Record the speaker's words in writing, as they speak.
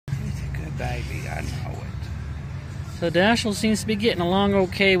baby, I know it. So Dashel seems to be getting along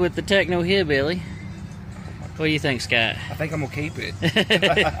okay with the Teknohillbilly. What do you think, Scott? I think I'm gonna keep it.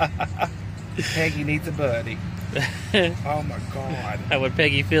 Peggy needs a buddy. Oh my God. How would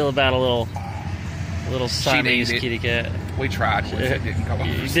Peggy feel about a little Siamese kitty cat? We tried with it. It didn't come off.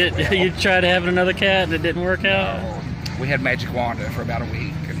 You tried having another cat and it didn't work out? No. We had Magic Wanda for about a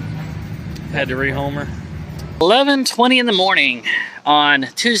week. And had to rehome her. 11:20 in the morning on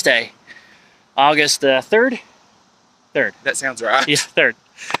Tuesday, August 3rd? 3rd. That sounds right. Yeah, 3rd.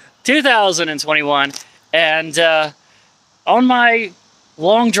 2021. And on my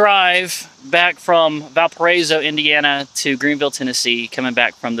long drive back from Valparaiso, Indiana to Greeneville, Tennessee, coming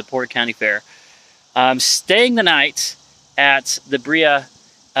back from the Porter County Fair, staying the night at the Berea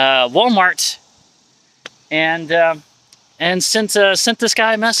Walmart, and sent this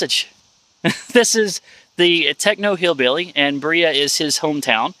guy a message. This is the Teknohillbilly, and Berea is his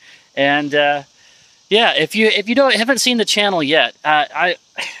hometown. And yeah, if you haven't seen the channel yet,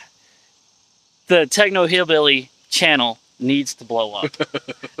 the Teknohillbilly channel needs to blow up.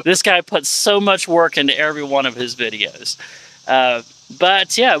 This guy puts so much work into every one of his videos.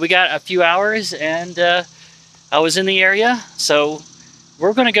 But yeah, we got a few hours, and I was in the area, so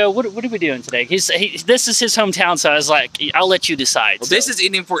we're gonna go. What are we doing today? This is his hometown, so I was like, I'll let you decide. Well, this is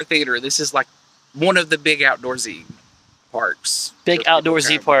Indian Fort Theater. This is like one of the big outdoorsy parks. Big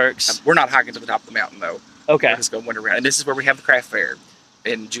outdoorsy parks. We're not hiking to the top of the mountain though. Okay. We're just going to wander around, and this is where we have the craft fair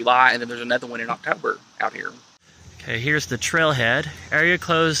in July, and then there's another one in October out here. Okay, here's the trailhead. Area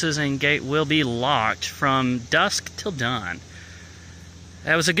closes and gate will be locked from dusk till dawn.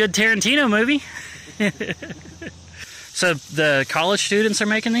 That was a good Tarantino movie. So the college students are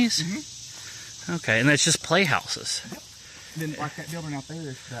making these? Mm-hmm. Okay, and it's just playhouses. Yep. Then like that building out there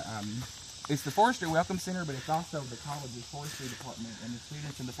is it's the Forestry Welcome Center, but it's also the college's forestry department, and the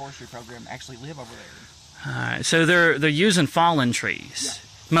students in the forestry program actually live over there. Alright, so they're using fallen trees. Yeah.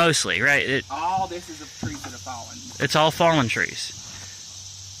 Mostly, right? All this is of trees that have fallen. It's all fallen trees.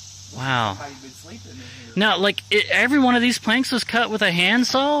 Wow. Been sleeping in here. Now, like, every one of these planks was cut with a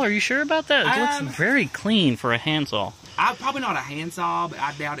handsaw? Are you sure about that? It looks very clean for a handsaw. Probably not a handsaw, but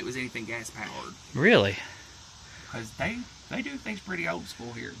I doubt it was anything gas-powered. Really? Because they do things pretty old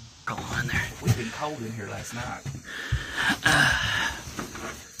school here. Go on there. We've been cold in here last night.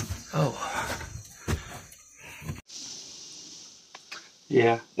 Oh.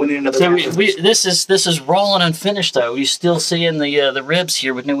 Yeah. We need another. So this is rolling unfinished though. You still seeing the ribs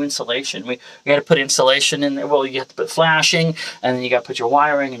here with no insulation. We got to put insulation in there. Well, you have to put flashing, and then you got to put your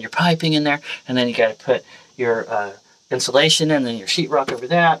wiring and your piping in there, and then you got to put your insulation and then your sheetrock over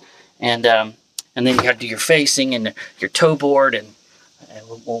that, and then you got to do your facing and your toe board, and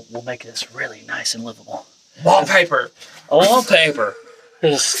we'll make this really nice and livable. Wallpaper. Wallpaper.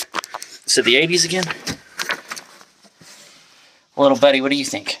 So the 80s again. Little buddy, what do you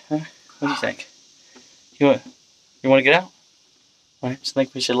think? Huh? What do you think? You want to get out? All right, just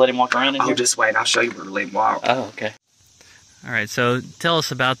think we should let him walk around in here? Just wait. I'll show you where to let him walk. Oh, okay. All right, so tell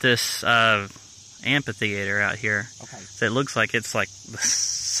us about this amphitheater out here. Okay. So it looks like it's like the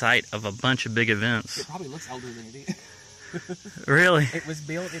site of a bunch of big events. It probably looks older than it is. Really? It was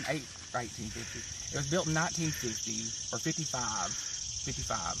built in 1850. It was built in 1950 or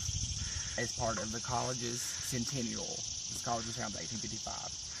 55 as part of the college's centennial. This college was founded in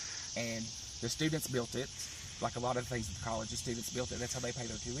 1855, and the students built it. Like a lot of things at the college, the students built it. That's how they pay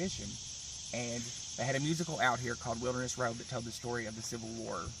their tuition. And they had a musical out here called Wilderness Road that told the story of the Civil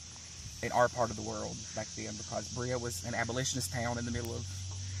War in our part of the world back then, because Berea was an abolitionist town in the middle of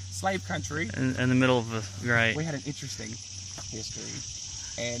slave country. In the middle of right. We had an interesting history.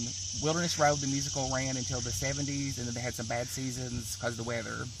 And Wilderness Road, the musical, ran until the 70s, and then they had some bad seasons because of the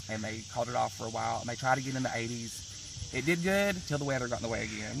weather, and they called it off for a while, and they tried again in the 80s. It did good until the weather got in the way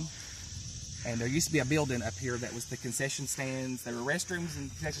again. And there used to be a building up here that was the concession stands. There were restrooms and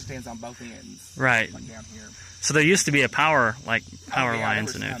concession stands on both ends. Right. Like down here. So there used to be a power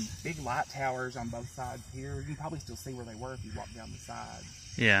lines in there it. Was big light towers on both sides here. You can probably still see where they were if you walk down the side.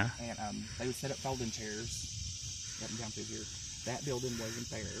 Yeah. And they would set up folding chairs up and down through here. That building wasn't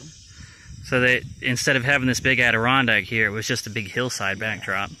there. So they, instead of having this big Adirondack here, it was just a big hillside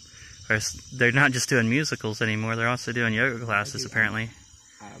backdrop. They're not just doing musicals anymore, they're also doing yoga classes, apparently.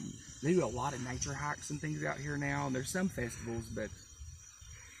 They do a lot of nature hikes and things out here now, and there's some festivals, but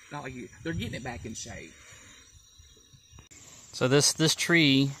not like they're getting it back in shape. So this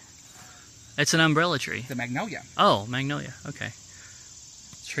tree, it's an umbrella tree. It's a magnolia. Oh, magnolia, okay.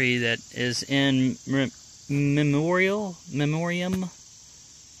 Tree that is in memoriam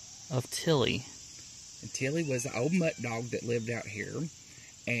of Tilly. And Tilly was the old mutt dog that lived out here.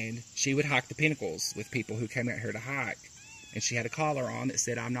 And she would hike the pinnacles with people who came out here to hike. And she had a collar on that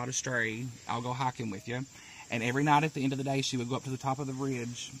said, "I'm not a stray, I'll go hiking with you." And every night at the end of the day, she would go up to the top of the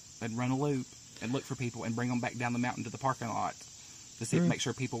ridge and run a loop and look for people and bring them back down the mountain to the parking lot to see, make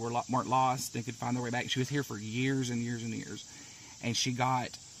sure people weren't lost and could find their way back. She was here for years and years and years. And she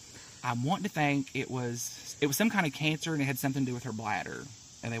got, I want to think it was some kind of cancer, and it had something to do with her bladder.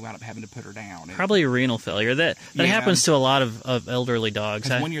 And they wound up having to put her down. Probably renal failure. That happens to a lot of elderly dogs.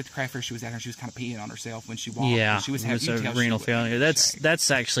 Because 1 year at the craft fair, she was out here and she was kind of peeing on herself when she walked. Yeah, she was it was a renal failure.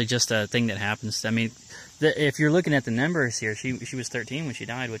 That's actually just a thing that happens. I mean, if you're looking at the numbers here, she was 13 when she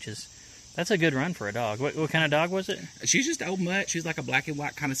died, that's a good run for a dog. What kind of dog was it? She's just old mutt. She's like a black and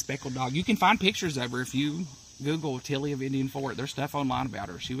white kind of speckled dog. You can find pictures of her if you Google Tilly of Indian Fort. There's stuff online about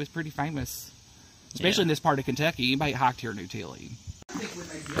her. She was pretty famous, especially in this part of Kentucky. Anybody hiked here knew Tilly. I think when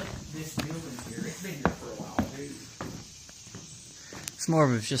they built this building here, it's been here for a while too. It's more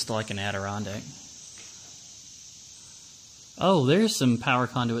of just like an Adirondack. Oh, there's some power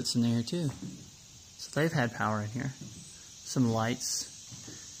conduits in there too. So they've had power in here. Some lights.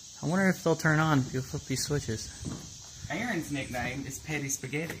 I wonder if they'll turn on if you flip these switches. Aaron's nickname is Petty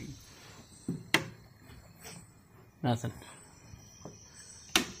Spaghetti. Nothing.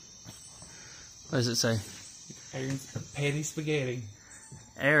 What does it say? Aaron's Petty Spaghetti.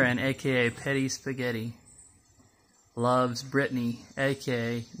 Aaron, a.k.a. Petty Spaghetti, loves Brittany,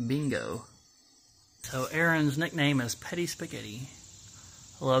 a.k.a. Bingo. So Aaron's nickname is Petty Spaghetti,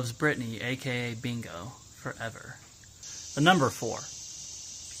 loves Brittany, a.k.a. Bingo, forever. The number 4,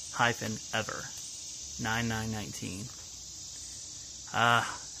 -ever, 9919.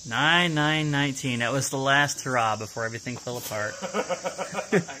 9919, that was the last hurrah before everything fell apart.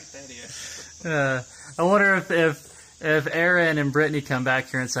 I wonder if Aaron and Brittany come back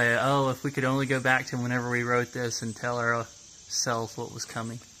here and say, "Oh, if we could only go back to whenever we wrote this and tell ourselves what was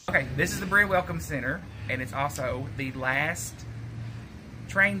coming." Okay, this is the Berea Welcome Center, and it's also the last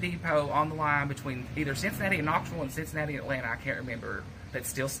train depot on the line between either Cincinnati and Knoxville and Cincinnati and Atlanta. I can't remember, that's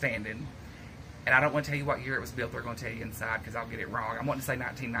still standing. And I don't want to tell you what year it was built. They're going to tell you inside because I'll get it wrong. I want to say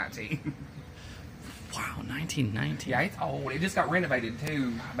 1919. Wow, 1919. Yeah, it's old. It just got renovated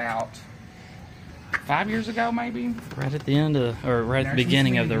too about 5 years ago, maybe. Right at the end of, or right at the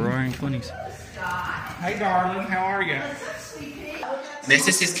beginning of the Roaring 20s. Hey, darling, how are you? This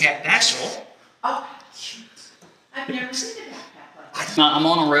is his cat, Dashiell. Oh, I've never seen a backpack. I'm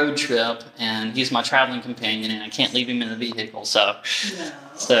on a road trip, and he's my traveling companion, and I can't leave him in the vehicle. So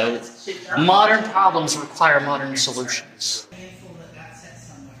modern problems require modern solutions.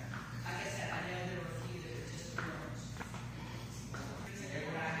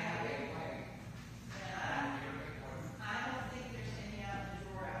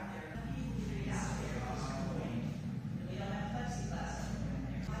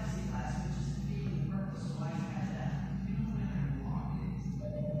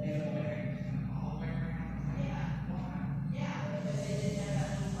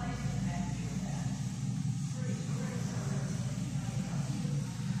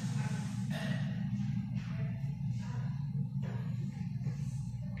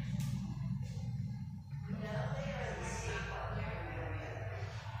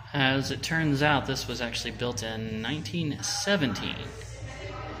 As it turns out, this was actually built in 1917.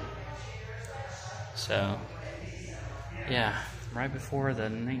 So, yeah, right before the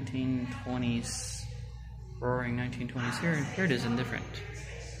 1920s, roaring 1920s. Here it is in different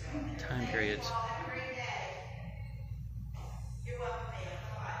time periods.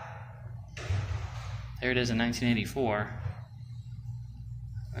 There it is in 1984.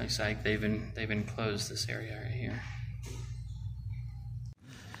 Looks like they've enclosed this area right here.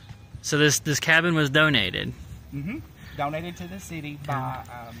 So this cabin was donated. Mm-hmm. Donated to the city by,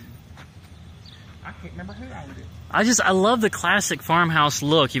 I can't remember who owned it. I love the classic farmhouse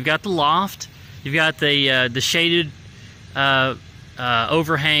look. You've got the loft, you've got the shaded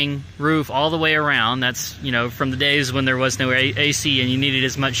overhang roof all the way around. That's, you know, from the days when there was no AC and you needed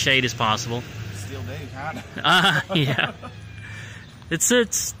as much shade as possible. Still do, kind of. Yeah. It's a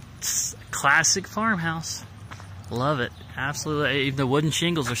classic farmhouse. Love it. Absolutely. Even the wooden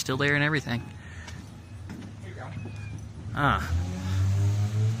shingles are still there and everything. Here you go.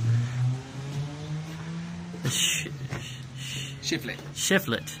 The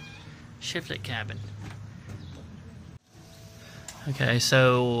Shiflet cabin. Okay,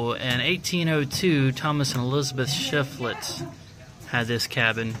 so in 1802, Thomas and Elizabeth Shiflet had this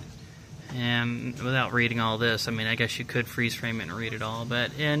cabin. And without reading all this, I mean, I guess you could freeze frame it and read it all,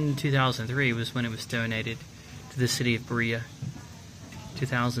 but in 2003 was when it was donated to the city of Berea.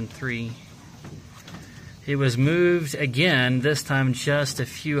 2003. It was moved again, this time just a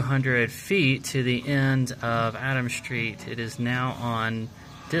few hundred feet to the end of Adams Street. It is now on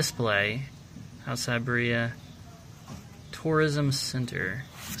display outside Berea Tourism Center.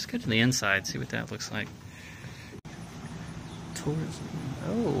 Let's go to the inside, see what that looks like. Tourism.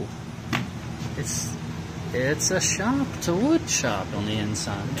 Oh, it's a shop. It's a wood shop on the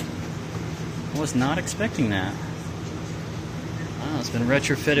inside. I was not expecting that. Wow, it's been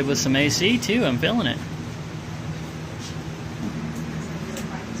retrofitted with some AC too. I'm feeling it.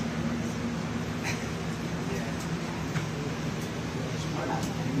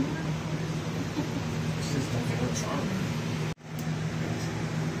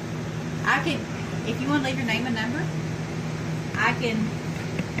 I can, if you want to leave your name and number, I can.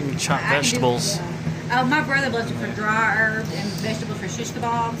 You can chop I can vegetables. Oh, my brother loves it for dry herbs and vegetables for shish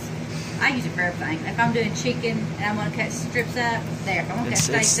kebabs. I use it for everything. If I'm doing chicken and I want to cut strips up, there. If I want to cut It's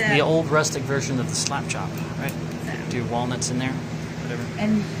steaks up. the old rustic version of the slap chop, right? So. Do walnuts in there, whatever.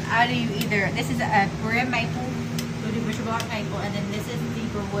 And I do either, this is a Berea maple, we'll do butcher block maple, and then this is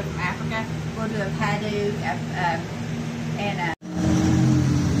deeper wood from Africa. We'll do a padu, and a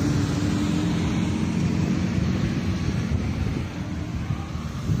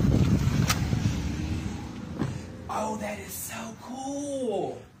Oh, that is so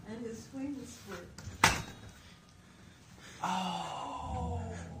cool. And his wing is split. Oh,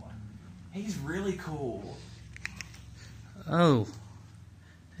 he's really cool. Oh,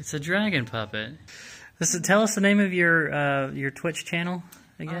 it's a dragon puppet. Tell us the name of your Twitch channel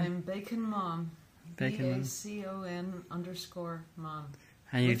again. I'm Bacon Mom. Bacon Mom. BACON_mom.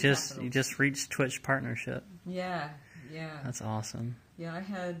 And you with just capitals. reached Twitch partnership. Yeah. That's awesome. Yeah, I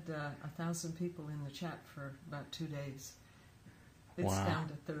had 1,000 people in the chat for about 2 days. It's Wow. down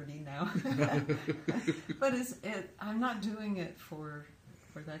to 30 now. But I'm not doing it for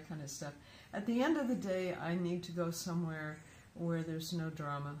that kind of stuff. At the end of the day, I need to go somewhere where there's no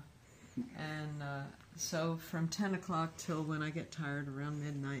drama. And so from 10 o'clock till when I get tired around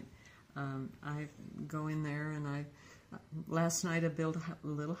midnight, I go in there and last night I built a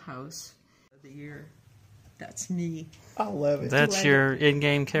little house of the year. That's me. I love it. That's your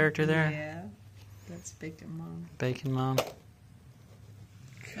in-game character there? Yeah, that's Bacon Mom. Bacon Mom.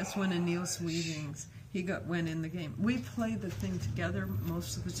 That's one of Neil's weavings. He went in the game. We play the thing together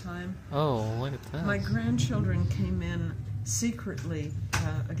most of the time. Oh, look at that. My grandchildren came in secretly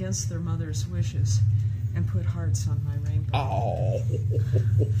against their mother's wishes and put hearts on my rainbow. Oh.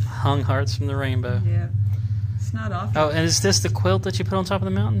 Hung hearts from the rainbow. Yeah, it's not often. Oh, and is this the quilt that you put on top of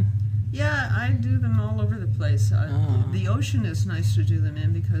the mountain? Yeah, I do them all over the place. The ocean is nice to do them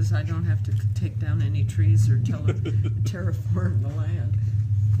in because I don't have to take down any trees or terraform the land.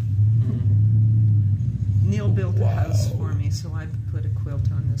 Neil built a house for me, so I put a quilt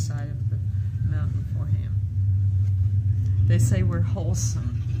on the side of the mountain for him. They say we're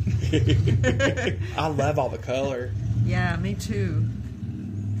wholesome. I love all the color. Yeah, me too.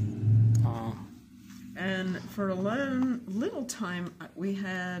 Oh. And for a little time, we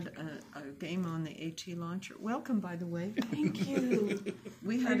had a game on the AT launcher. Welcome, by the way. Thank you.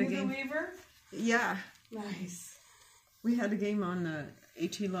 We had Are a you game. the weaver? Yeah, Nice. we had a game on the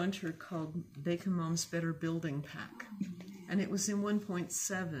AT launcher called Bacon Mom's Better Building Pack. And it was in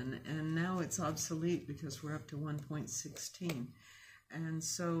 1.7, and now it's obsolete because we're up to 1.16. And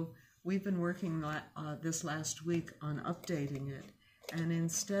so we've been working this last week on updating it. And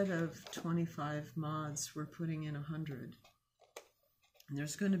instead of 25 mods, we're putting in 100. And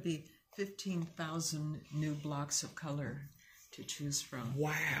there's going to be 15,000 new blocks of color to choose from.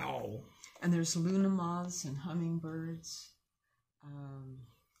 Wow. And there's Luna moths and hummingbirds.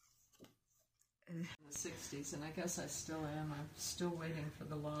 In the 60s, and I guess I still am. I'm still waiting for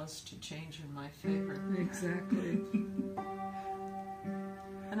the laws to change in my favor. Exactly.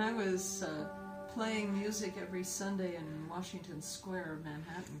 And I was playing music every Sunday in Washington Square,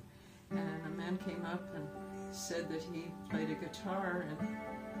 Manhattan, and a man came up and said that he played a guitar and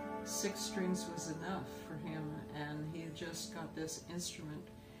 6 strings was enough for him, and he had just got this instrument,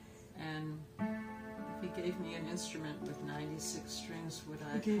 and if he gave me an instrument with 96 strings, would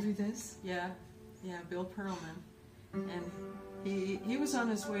I... He gave you this? Yeah, Bill Perlman. And he was on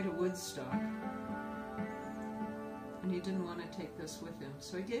his way to Woodstock, and he didn't want to take this with him,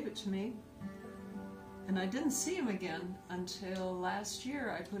 so he gave it to me. And I didn't see him again until last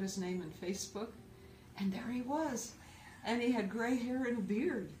year. I put his name in Facebook, and there he was. And he had gray hair and a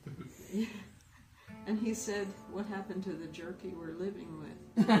beard. And he said, "What happened to the jerky we're living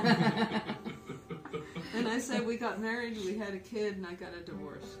with?" And I said, "We got married, we had a kid, and I got a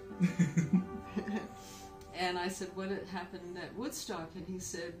divorce." And I said, what had happened at Woodstock? And he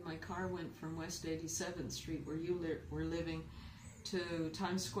said, my car went from West 87th Street, where you were living, to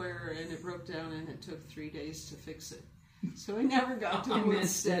Times Square, and it broke down, and it took 3 days to fix it. So I never got to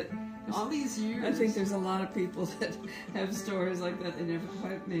witness it. All these years. I think there's a lot of people that have stories like that. They never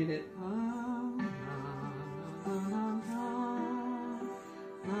quite made it.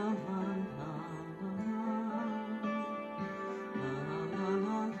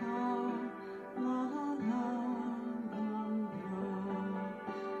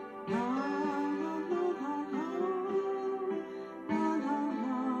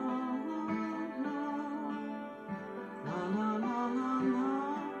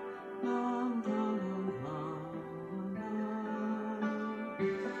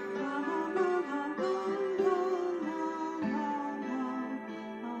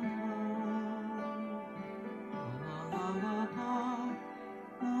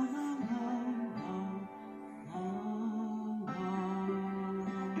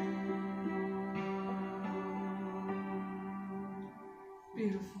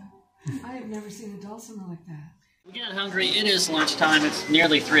 Beautiful. I have never seen a dulcimer like that. We got hungry. It is lunchtime. It's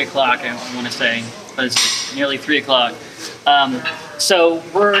nearly 3 o'clock, I want to say. But it's nearly 3 o'clock. So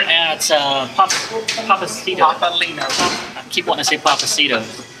we're at Papacito. I keep wanting to say Papacito.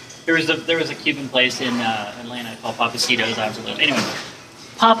 There was a Cuban place in Atlanta called Papacito's. I was a little. Anyway,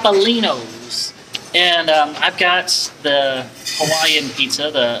 Papalino's. And I've got the Hawaiian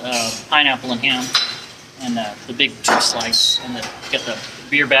pizza, the pineapple and ham, and the big cheese slice, and got the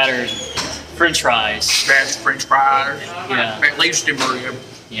beer battered French fries. That's French fries. Yeah. At least in Berea.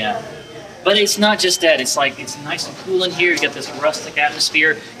 Yeah. But it's not just that. It's like it's nice and cool in here. You got this rustic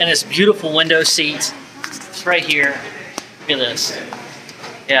atmosphere and this beautiful window seat. It's right here. Look at this.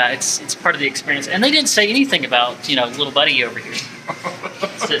 Yeah, it's part of the experience. And they didn't say anything about, little buddy over here.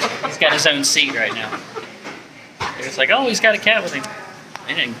 He's got his own seat right now. It's like, oh, he's got a cat with him.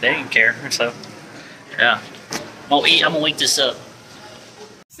 They didn't care. So, yeah. I'm gonna eat this up.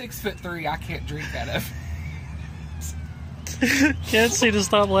 6'3", I can't drink out of. Can't see to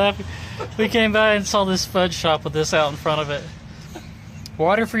stop laughing. We came by and saw this fudge shop with this out in front of it.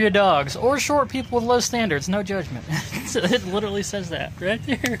 Water for your dogs, or short people with low standards, no judgment. It literally says that right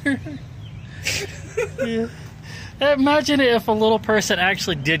there. Yeah. Imagine if a little person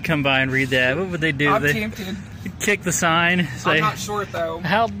actually did come by and read that. What would they do? I'm tempted. Kick the sign. Say, I'm not short though.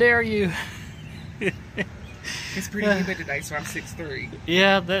 How dare you? It's pretty humid today, so I'm 6'3".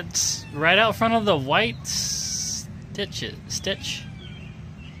 Yeah, that's right out front of the white stitch.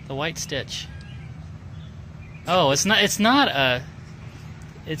 The white stitch. Oh, it's not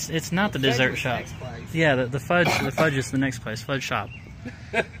the dessert shop. Yeah, the fudge is the next place, fudge shop.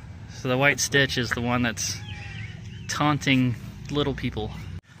 So the white stitch is the one that's taunting little people.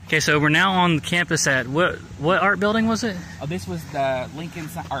 Okay, so we're now on campus at what art building was it? Oh, this was the Lincoln.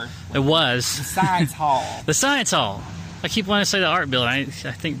 It was the Science Hall. The Science Hall. I keep wanting to say the art building. I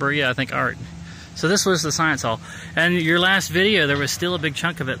think Berea. I think art. So this was the Science Hall. And your last video, there was still a big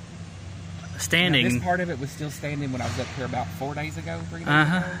chunk of it standing. Yeah, this part of it was still standing when I was up here about 4 days ago, 3 days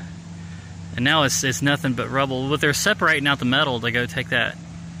ago. And now it's nothing but rubble. But they're separating out the metal to go take that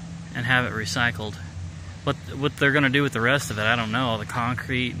and have it recycled. What they're going to do with the rest of it, I don't know. All the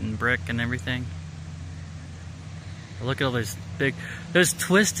concrete and brick and everything. But look at all those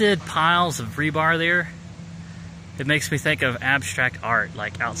twisted piles of rebar there. It makes me think of abstract art,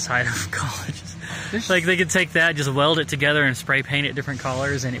 like outside of colleges. Like they could take that, just weld it together and spray paint it different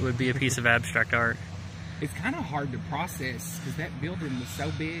colors, and it would be a piece of abstract art. It's kind of hard to process because that building was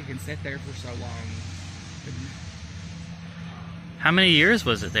so big and sat there for so long. How many years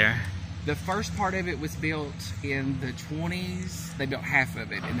was it there? The first part of it was built in the 20s. They built half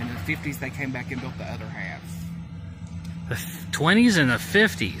of it, and then in the 50s they came back and built the other half. The 20s and the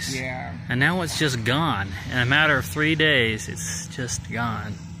 50s. Yeah. And now it's just gone. In a matter of 3 days, it's just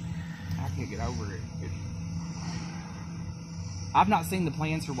gone. I can't get over it. I've not seen the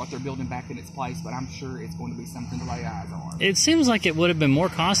plans for what they're building back in its place, but I'm sure it's going to be something to lay eyes on. It seems like it would have been more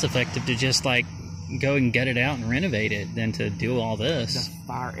cost effective to just like go and get it out and renovate it than to do all this. The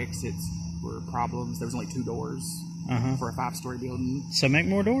fire exits were problems. There was only 2 doors for a 5-story building. So make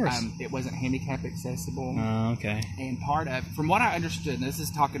more doors. It wasn't handicap accessible. Oh, okay. And part of, from what I understood, and this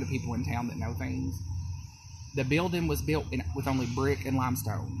is talking to people in town that know things, the building was built with only brick and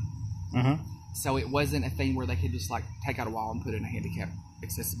limestone. So it wasn't a thing where they could just like take out a wall and put in a handicap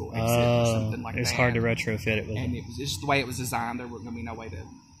accessible exit or something like that. It's hard to retrofit it with and it was just the way it was designed. There wasn't going to be no way to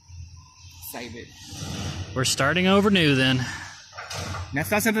save it. We're starting over new then.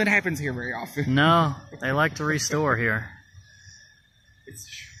 That's not something that happens here very often. No, they like to restore here. It's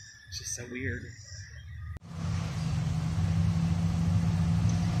just so weird.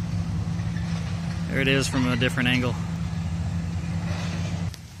 There it is from a different angle.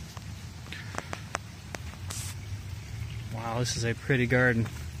 Wow, this is a pretty garden.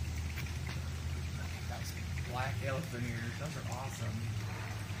 Those black elephant ears, those are awesome.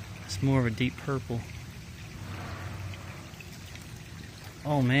 It's more of a deep purple.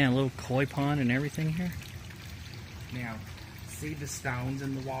 Oh man, a little koi pond and everything here. Now, see the stones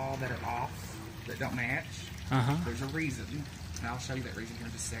in the wall that are off, that don't match? Uh-huh. There's a reason, and I'll show you that reason here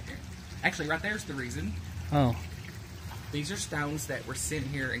in just a second. Actually, right there's the reason. Oh. These are stones that were sent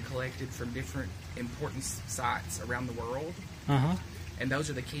here and collected from different important sites around the world. Uh-huh. And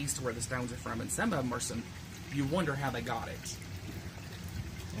those are the keys to where the stones are from. And some of them are some, you wonder how they got it.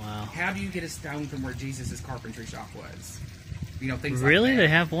 Wow. How do you get a stone from where Jesus' carpentry shop was? You know, things Really? like that. They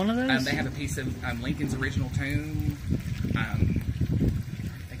have one of those? They have a piece of Lincoln's original tomb.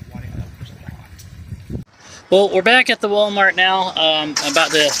 Well, we're back at the Walmart now.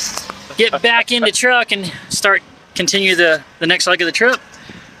 About to get back in the truck and continue the next leg of the trip.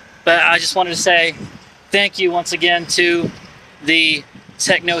 But I just wanted to say thank you once again to the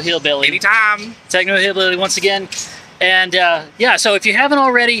Teknohillbilly. Anytime. Teknohillbilly once again. And yeah, so if you haven't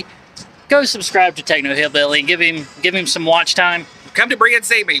already, go subscribe to Teknohillbilly and give him some watch time. Come to Berea and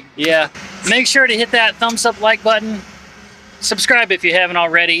see me. Yeah. Make sure to hit that thumbs up like button. Subscribe if you haven't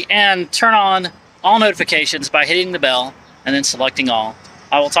already, and turn on all notifications by hitting the bell and then selecting all.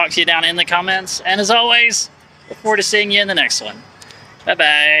 I will talk to you down in the comments, and as always, look forward to seeing you in the next one.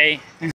 Bye-bye.